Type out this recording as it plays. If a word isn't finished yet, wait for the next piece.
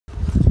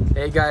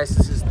Hey guys,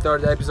 this is the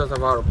third episode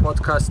of our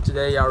podcast.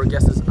 Today our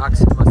guest is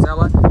Axel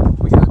Mazella.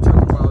 We're going to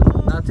talk about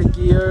Enata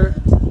gear,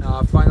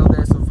 final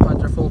days of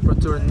Hydrofoil Pro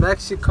Tour in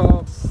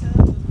Mexico,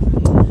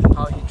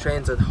 how he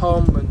trains at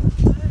home, and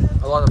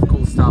a lot of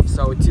cool stuff.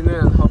 So tune in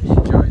and hope you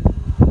enjoy it.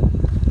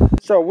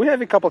 So we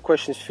have a couple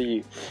questions for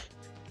you.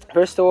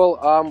 First of all,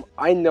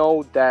 I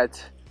know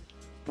that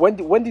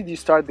when did you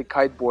start the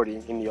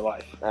kiteboarding in your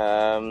life?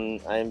 I'm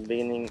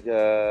beginning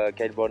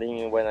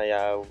kiteboarding when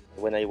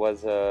I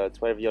was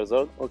 12 years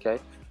old. Okay.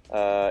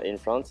 In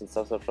France, in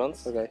south of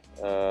France. Okay.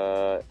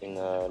 In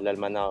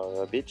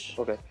l'Almanar beach.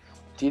 Okay.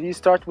 Did you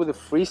start with the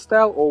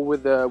freestyle or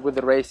with the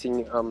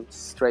racing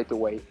straight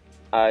away?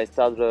 I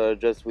started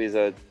just with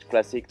a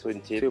classic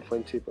twin tip.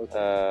 2.2.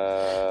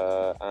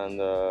 Okay. And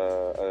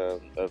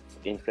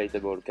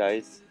inflatable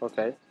kites.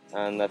 Okay.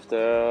 And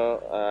after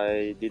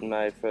I did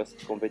my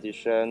first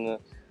competition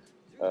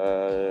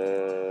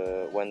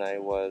when I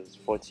was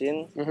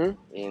 14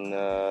 in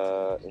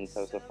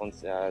south of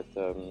France at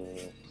I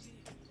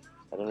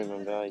don't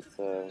remember, it's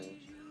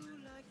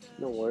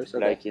No worries.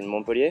 Okay. like in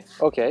Montpellier.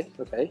 Okay.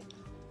 Okay.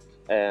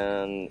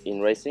 And in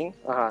racing.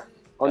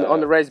 On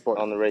the race board.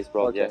 On the race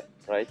board, Okay.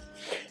 yeah, right.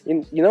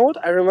 You know what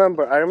I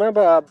remember? I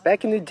remember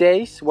back in the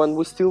days when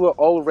we still were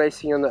all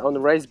racing on the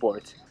race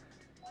board,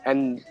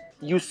 and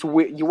you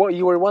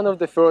were one of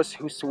the first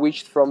who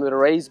switched from the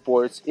race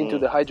boards into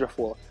the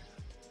hydrofoil.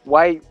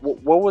 Why?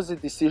 What was the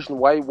decision?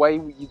 Why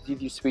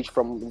did you switch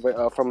from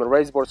the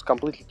race boards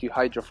completely to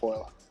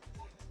hydrofoil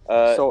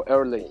so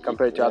early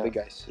compared to other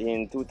guys?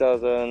 In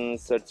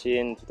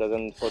 2013,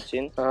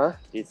 2014,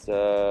 it's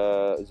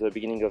the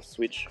beginning of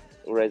switch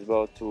race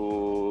board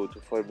to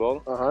foil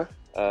board.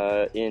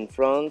 In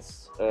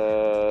France,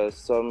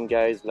 some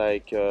guys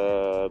like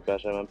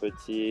Benjamin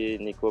Petit,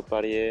 Nico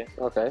Parier,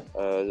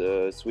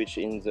 switch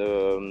in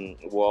the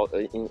world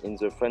in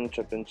the French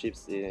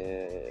championships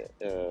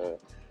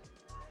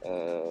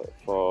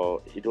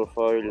for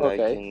hydrofoil, like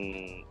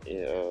in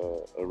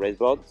a race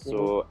board.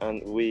 So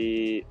and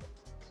we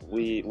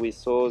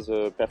saw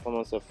the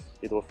performance of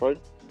hydrofoil,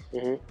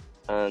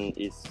 and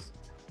it's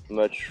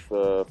much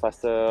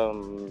faster,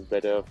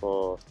 better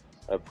for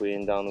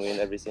upwind, downwind,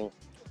 everything.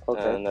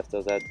 And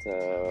after that,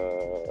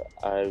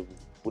 I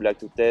would like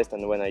to test,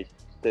 and when I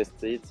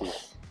test it,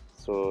 it's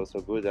so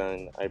good,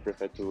 and I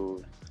prefer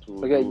to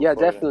okay, yeah,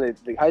 definitely.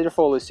 The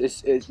hydrofoil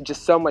is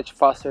just so much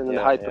faster than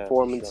the high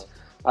performance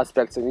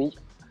aspects of it.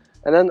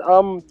 And then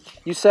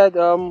you said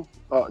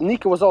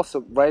Nika was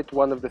also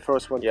one of the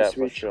first ones to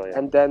switch. For sure, yeah.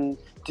 And then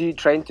do you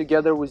train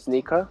together with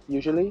Nika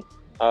usually?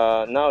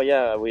 Now,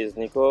 yeah, with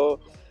Nico.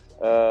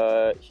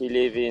 He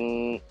live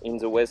in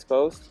the west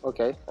coast.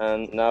 Okay.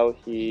 And now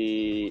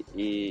he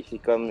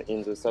come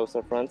in the south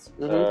of France,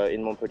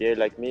 in Montpellier,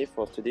 like me,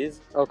 for studies.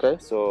 Okay.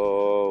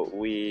 So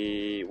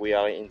we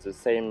are in the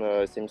same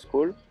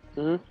school,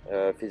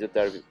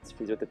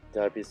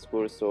 physiotherapy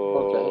school.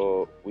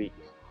 So we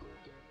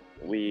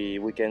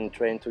can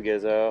train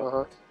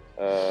together.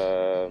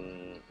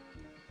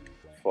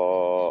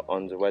 For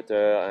on the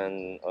water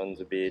and on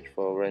the beach,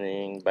 for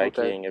running,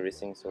 biking,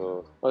 everything.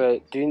 So do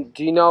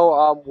you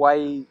know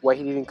why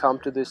he didn't come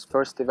to this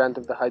first event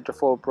of the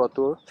Hydrofoil Pro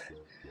Tour?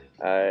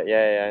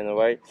 Yeah, I know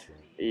why.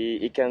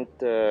 He can't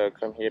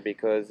come here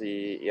because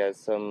he has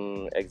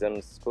some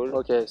exams school.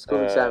 Okay,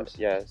 school exams.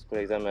 Yeah, school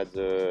exam at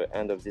the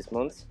end of this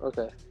month.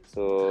 Okay.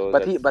 So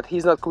but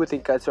he's not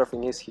quitting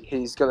kitesurfing.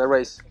 He's gonna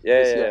race.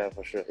 Yeah,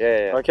 for sure.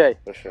 Yeah. Okay,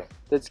 for sure.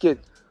 That's good.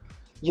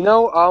 You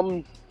know,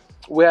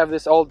 we have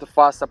this all the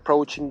fast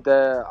approaching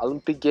the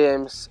Olympic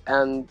Games,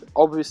 and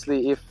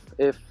obviously if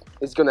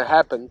it's gonna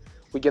happen,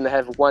 we're gonna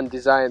have one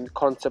design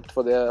concept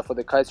for the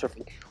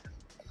kitesurfing.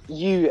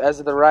 You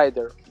as the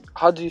rider,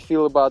 how do you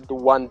feel about the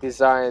one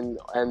design,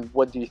 and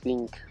what do you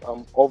think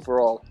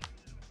overall?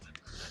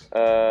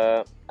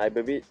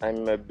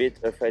 I'm a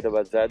bit afraid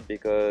about that,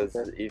 because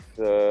if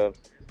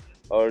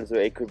all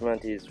the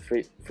equipment is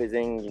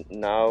freezing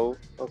now,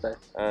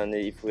 and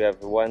if we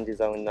have one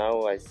design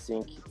now, I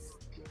think it's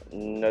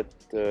not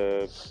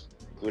a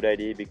good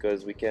idea,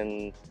 because we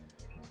can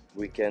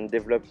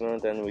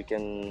development, and we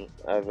can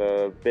have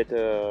a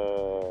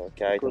better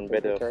kite and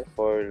better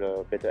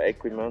foil, better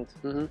equipment.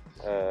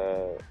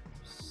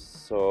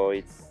 So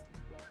it's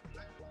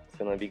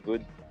gonna be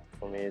good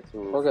for me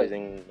to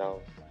freezing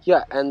now.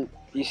 Yeah, and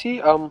you see,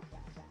 I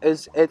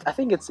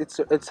think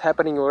it's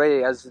happening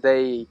already, as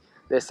they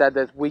said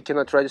that we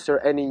cannot register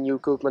any new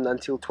equipment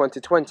until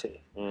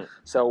 2020.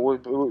 So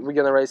we're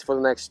gonna race for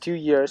the next 2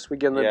 years. We're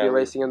gonna be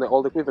racing on the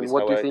old equipment.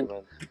 What do you think?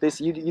 This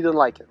you don't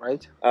like it,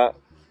 right? Or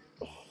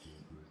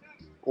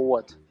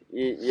what?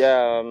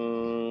 Yeah.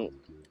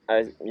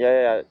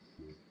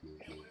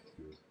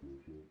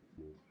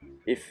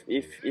 If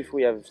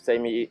we have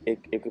same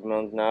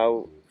equipment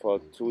now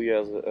for 2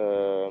 years,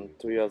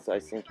 2 years, I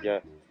think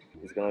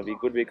it's gonna be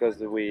good,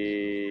 because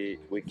we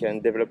can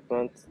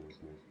development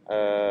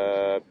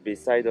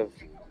beside of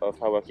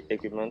our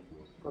equipment.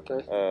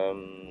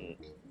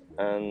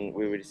 And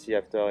we will see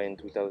after in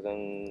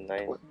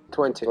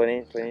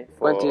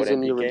 2020 is a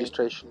new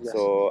registration. Yes.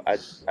 So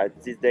at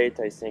this date,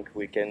 I think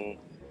we can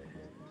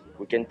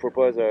we can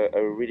propose a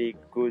really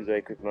good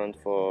equipment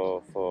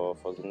for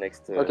the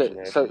next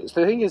generation. So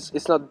the thing is,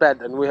 it's not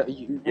bad, and we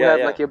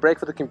have like a break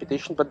for the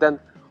competition, but then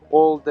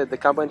all the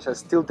companies are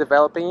still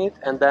developing it,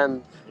 and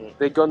then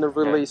they're gonna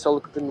release all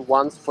equipment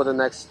once for the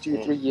next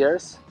 2-3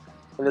 years,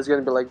 and there's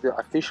gonna be like the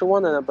official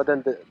one, and but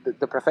then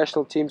the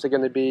professional teams are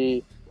gonna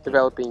be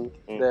developing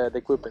the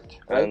equipment,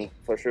 right? And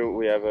for sure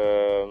we have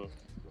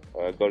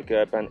Gold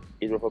Cup and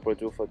Hydrofoil Pro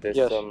Tour for test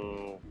some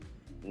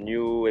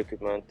new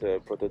equipment,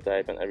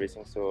 prototype and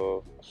everything.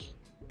 So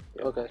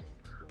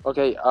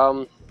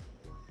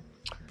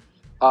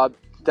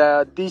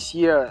this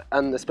year,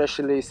 and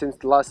especially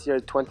since last year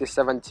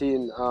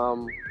 2017,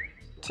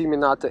 Team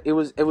Enata,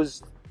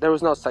 there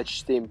was no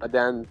such team, but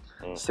then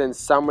since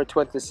summer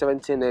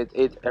 2017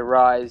 it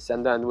arose,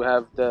 and then we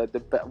have the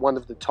one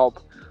of the top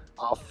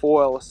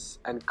foils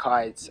and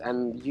kites,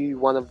 and you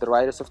one of the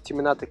riders of Team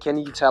Enata. Can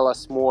you tell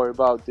us more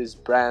about this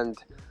brand,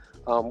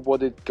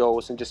 what it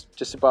goes, and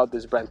just about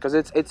this brand, because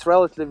it's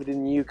relatively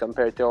new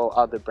compared to all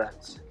other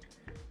brands?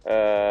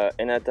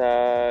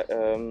 Enata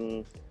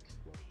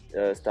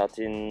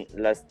starting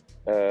last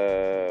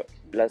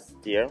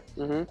year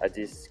at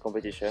this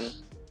competition,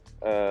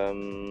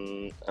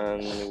 and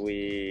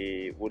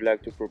we would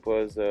like to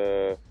propose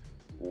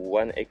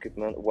one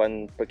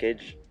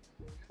package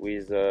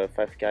with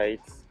 5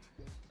 kites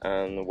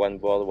and 1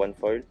 board, 1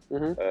 foil,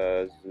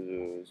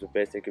 the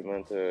best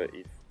equipment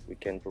if we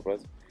can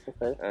propose.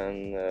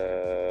 And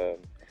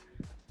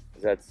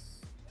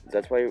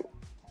that's why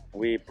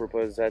we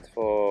propose that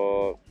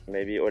for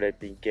maybe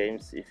Olympic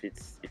Games if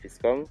it's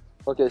come.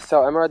 Okay,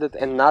 so I'm right that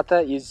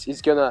Enata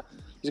is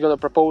gonna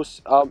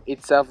propose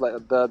itself,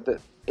 like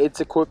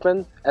its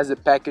equipment as a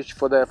package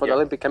for the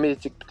Olympic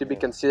Committee to be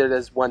considered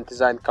as one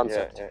design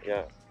concept.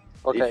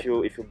 Okay.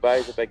 If you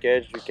buy the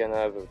package, you can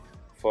have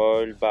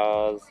foil,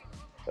 bars,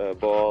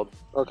 board,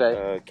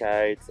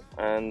 kites,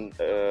 and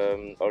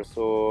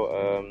also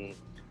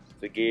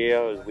the gear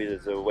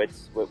with the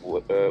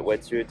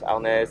wetsuit,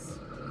 harness.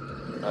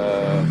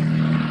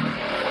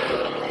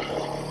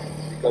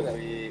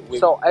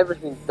 So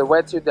everything, the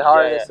wetsuit, the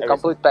harness, the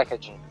complete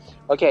package.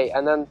 Okay,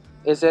 and then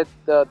is it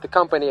the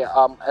company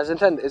as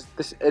intended?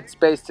 It's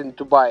based in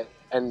Dubai,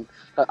 and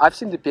I've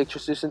seen the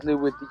pictures recently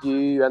with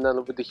you, and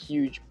then with the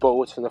huge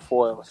boats and the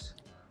foils.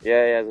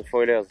 Yeah, the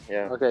foilers.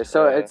 Yeah. Okay,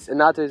 so it's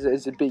Enata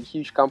is a big,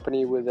 huge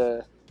company with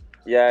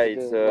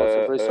it's lots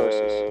of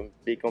resources. A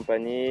big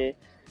company.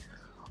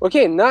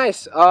 Okay,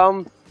 nice.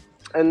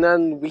 And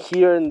then we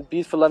here in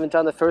Beautiful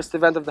Leventown, the first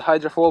event of the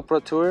Hydrofoil Pro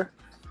Tour.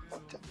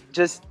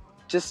 Just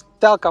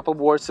tell a couple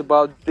words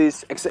about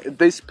this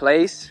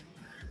place,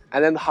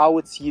 and then how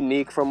it's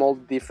unique from all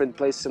the different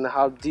places, and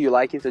how do you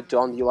like it or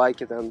don't you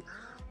like it, and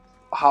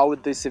how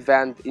this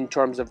event in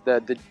terms of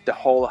the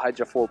whole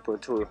Hydrofoil Pro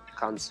Tour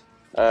comes.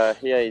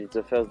 Here it's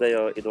the first day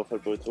of Hydrofoil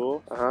Pro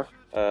Tour.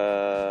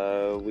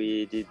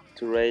 We did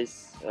 2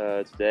 races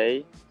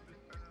today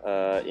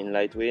in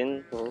light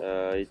wind.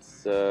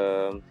 It's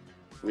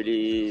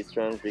really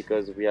strange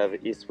because we have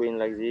east wind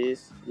like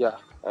this.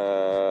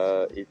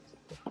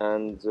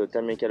 And the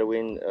thermical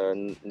wind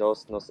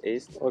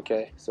northeast.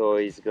 Okay. So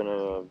it's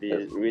gonna be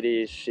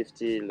really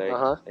shifty like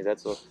that.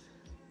 So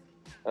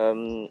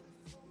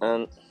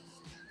and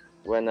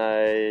when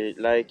I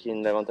like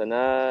in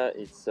Lavantana,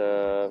 it's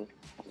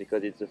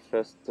because it's the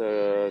first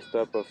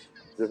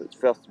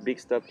first big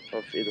stop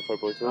of Hydrofoil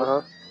Pro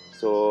Tour.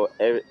 So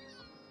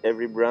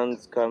every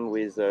brand come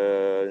with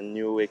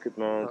new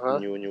equipment,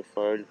 new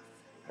foil,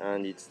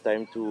 and it's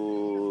time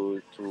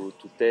to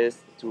test,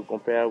 to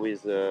compare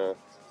with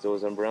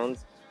those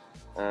brands,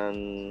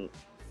 and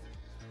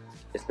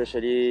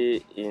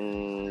especially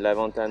in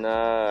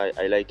Lavantana,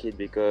 I like it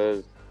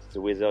because the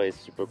weather is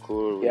super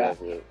cool.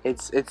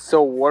 It's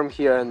so warm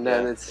here, and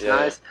then it's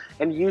nice.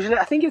 And usually,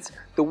 I think it's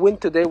the wind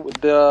today.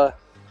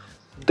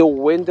 The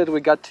wind that we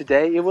got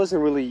today, it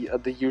wasn't really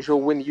the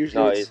usual wind.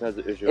 Usually, it's not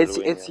the usual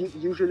wind. It's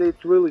usually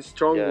it's really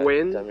strong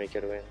wind.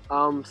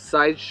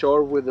 Side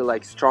shore with the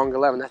strong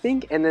 11. I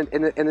think, and then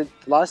in the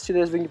last 2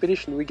 days of the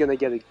competition, we're gonna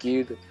get a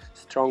good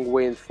strong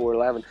wind for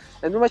 11.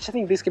 And pretty much, I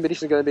think this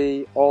competition is gonna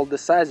be all the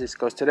sizes,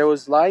 because today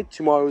was light,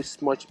 tomorrow is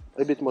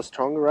a bit more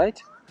stronger,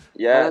 right?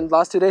 Yeah. And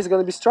last 2 days are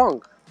gonna be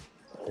strong.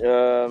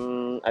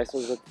 I saw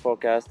the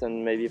forecast,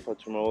 and maybe for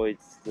tomorrow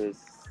it's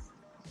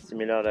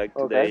similar like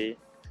today.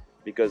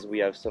 Because we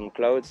have some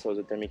clouds, so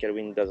the thermical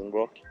wind doesn't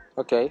work.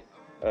 Okay.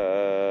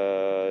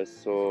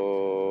 So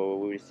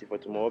we will see for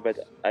tomorrow, but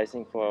I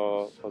think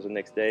for the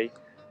next day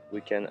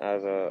we can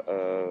have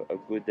a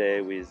good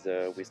day with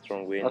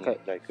strong wind,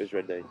 like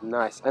usual day.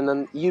 Nice. And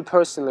then you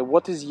personally,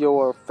 what is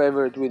your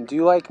favorite wind? Do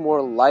you like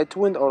more light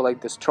wind or like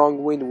the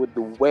strong wind with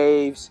the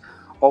waves,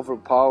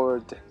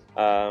 overpowered?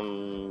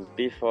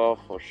 Before,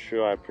 for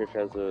sure, I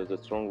prefer the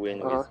strong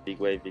wind with big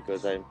wave,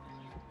 because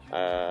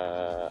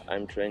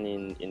I'm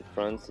training in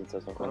France, in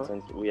Southern France,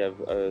 and we have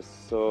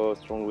so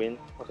strong wind.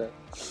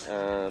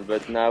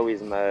 But now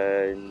with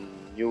my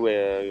new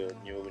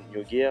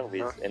gear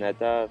with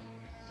Enata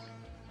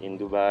in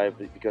Dubai,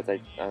 because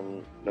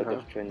I'm not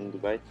of training in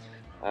Dubai,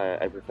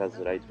 I prefer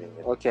the light wind.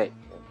 Okay.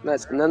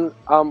 Nice. And then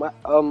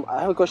I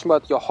have a question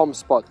about your home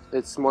spot.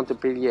 It's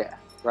Montpellier,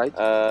 right?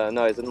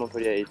 No, it's not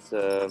Montpellier. It's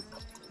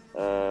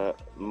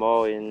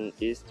more in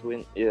east.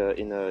 In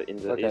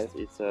the Okay. east,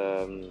 it's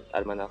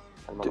Almana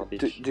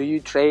Beach. Do you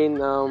train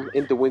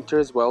in the winter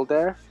as well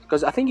there?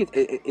 Because I think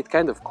it's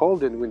kind of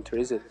cold in winter,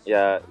 is it?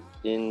 Yeah,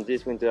 in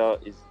this winter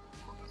it's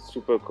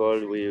super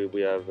cold.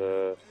 We have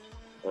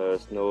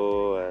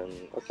snow, and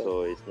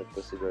so it's not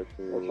possible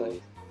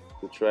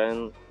to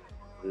train.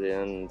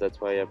 Then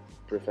that's why I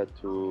prefer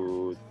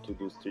to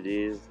do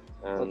studies.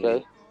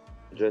 And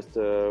just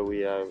we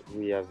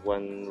have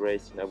one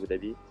race in Abu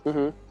Dhabi,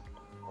 and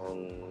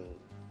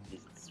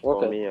it's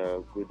for me a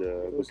good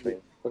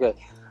training. Okay.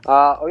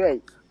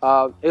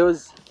 It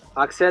was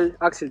Axel.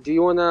 Axel, do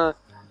you wanna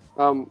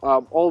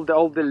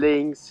all the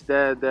links,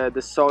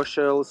 the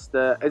socials,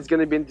 it's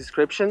gonna be in the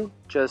description.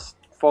 Just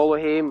follow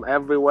him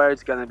everywhere.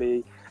 It's gonna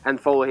be, and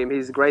follow him.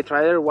 He's a great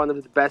rider, one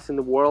of the best in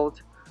the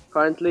world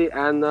currently,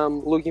 and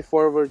looking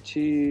forward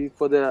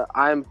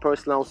I'm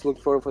personally also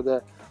looking forward for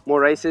the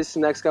more races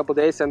next couple of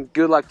days, and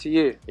good luck to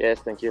you. Yes,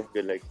 thank you.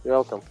 Good luck. You're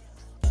welcome.